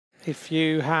If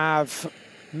you have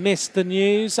missed the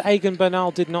news, Egan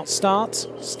Bernal did not start.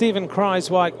 Steven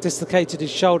Kruijswijk dislocated his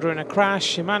shoulder in a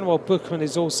crash. Emmanuel Buchmann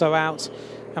is also out,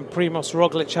 and Primoz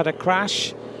Roglic had a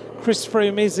crash. Chris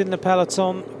Froome is in the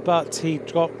peloton, but he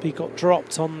got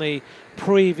dropped on the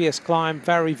previous climb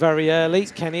very, very early.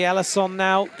 Kenny Ellison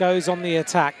now goes on the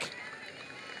attack.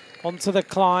 Onto the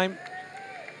climb,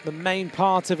 the main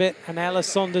part of it, and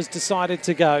Ellison has decided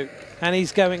to go. And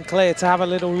he's going clear to have a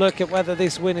little look at whether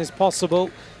this win is possible.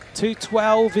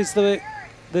 2:12 is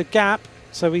the gap,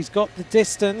 so he's got the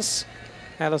distance.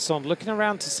 Ellison looking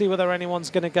around to see whether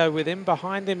anyone's going to go with him.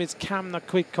 Behind him is Kämna,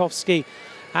 Kwiatkowski,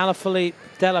 Alaphilippe,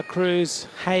 De La Cruz,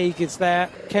 Haig is there.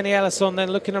 Kenny Ellison then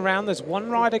looking around. There's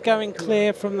one rider going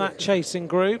clear from that chasing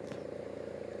group.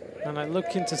 And I'm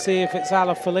looking to see if it's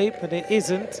Alaphilippe, but it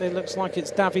isn't. It looks like it's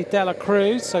David De La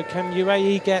Cruz. So can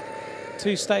UAE get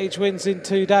 2 stage wins in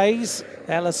 2 days?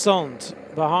 Ellison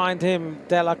behind him,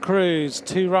 De La Cruz.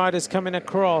 2 riders coming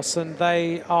across, and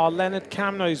they are Lennard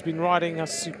Kämna, who's been riding a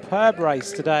superb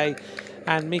race today,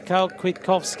 and Michał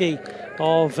Kwiatkowski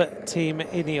of Team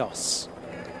Ineos.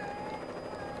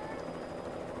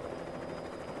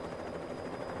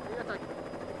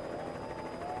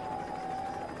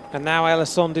 And now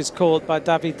Ellison is caught by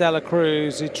David De La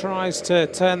Cruz, who tries to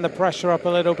turn the pressure up a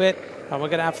little bit. And we're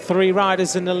going to have 3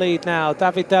 riders in the lead now.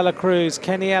 David De La Cruz,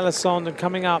 Kenny Ellison, and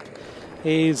coming up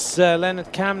is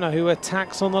Lennard Kämna, who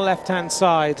attacks on the left-hand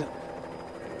side.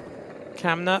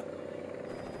 Kämna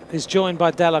is joined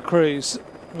by De La Cruz.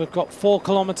 We've got 4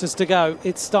 kilometres to go.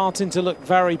 It's starting to look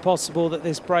very possible that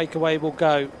this breakaway will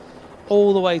go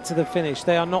all the way to the finish.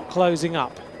 They are not closing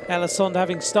up. Ellison,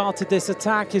 having started this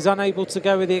attack, is unable to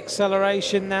go with the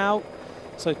acceleration now.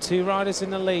 So 2 riders in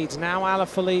the lead. Now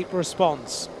Alaphilippe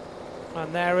responds.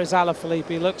 And there is Alaphilippe.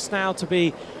 He looks now to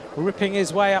be ripping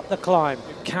his way up the climb.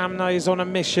 Kämna is on a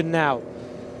mission now.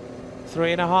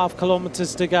 3.5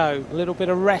 kilometres to go. A little bit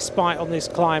of respite on this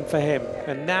climb for him.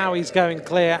 And now he's going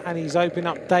clear, and he's opened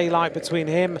up daylight between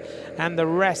him and the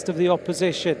rest of the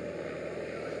opposition.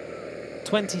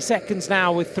 20 seconds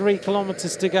now with 3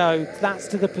 kilometres to go. That's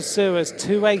to the pursuers.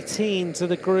 2:18 to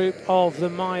the group of the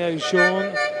Maillot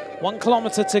Jaune. 1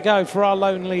 kilometre to go for our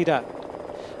lone leader.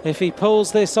 If he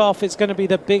pulls this off, it's going to be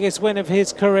the biggest win of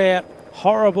his career.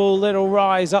 Horrible little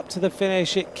rise up to the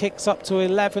finish. It kicks up to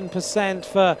 11%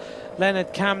 for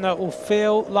Lennard Kämna. It will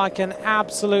feel like an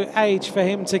absolute age for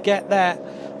him to get there.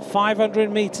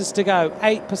 500 metres to go.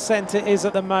 8% it is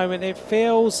at the moment. It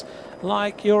feels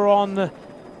like you're on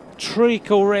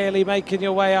treacle, really, making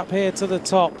your way up here to the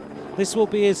top. This will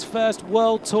be his first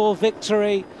World Tour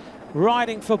victory,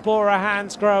 riding for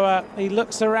Bora-Hansgrohe. He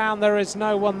looks around, there is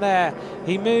no one there.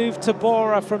 He moved to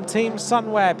Bora from Team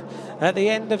Sunweb at the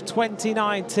end of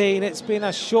 2019. It's been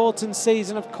a shortened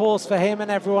season, of course, for him and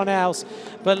everyone else.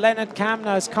 But Lennard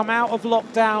Kämna has come out of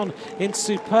lockdown in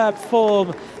superb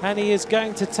form, and he is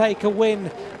going to take a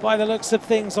win by the looks of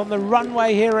things on the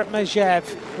runway here at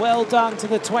Megève. Well done to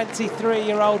the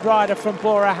 23-year-old rider from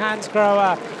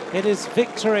Bora-Hansgrohe. It is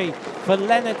victory for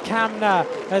Lennard Kämna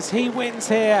as he wins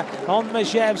here on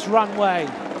Megève's runway.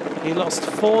 He lost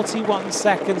 41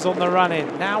 seconds on the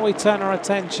run-in. Now we turn our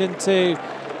attention to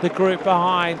the group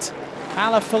behind.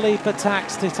 Alaphilippe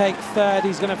attacks to take 3rd.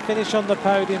 He's going to finish on the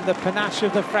podium. The panache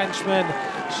of the Frenchman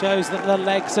shows that the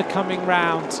legs are coming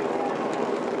round.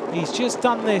 He's just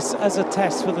done this as a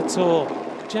test for the Tour.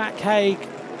 Jack Haig,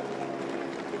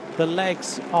 the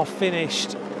legs are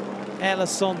finished.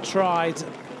 Ellison tried.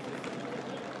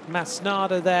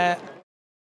 Masnada there